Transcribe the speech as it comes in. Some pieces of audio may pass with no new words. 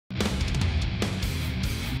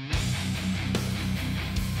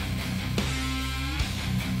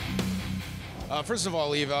First of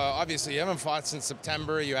all, Yves, obviously you haven't fought since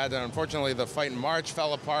September. You had, unfortunately, the fight in March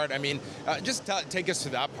fell apart. I mean, just take us to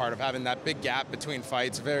that part of having that big gap between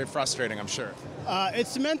fights. Very frustrating, I'm sure.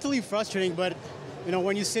 It's mentally frustrating, but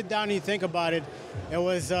when you sit down and you think about it, it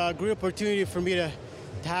was a great opportunity for me to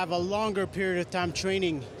have a longer period of time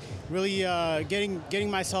training, really getting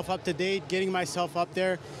myself up to date, getting myself up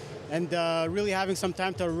there, and really having some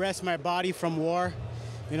time to rest my body from war.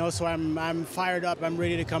 So I'm fired up. I'm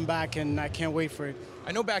ready to come back, and I can't wait for it.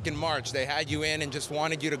 I know back in March they had you in and just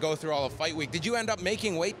wanted you to go through all of fight week. Did you end up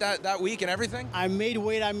making weight that week and everything? I made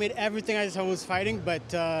weight. I made everything I was fighting, but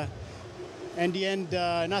in the end,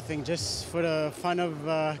 nothing. Just for the fun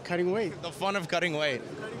of cutting weight. The fun of cutting weight.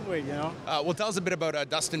 Cutting weight, Well, tell us a bit about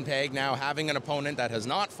Dustin Pague now having an opponent that has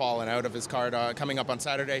not fallen out of his card coming up on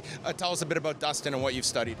Saturday. Tell us a bit about Dustin and what you've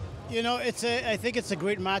studied. I think it's a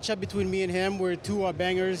great matchup between me and him. We're two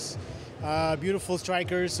bangers, beautiful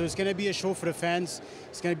strikers. So it's going to be a show for the fans.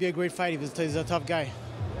 It's going to be a great fight. He's a tough guy.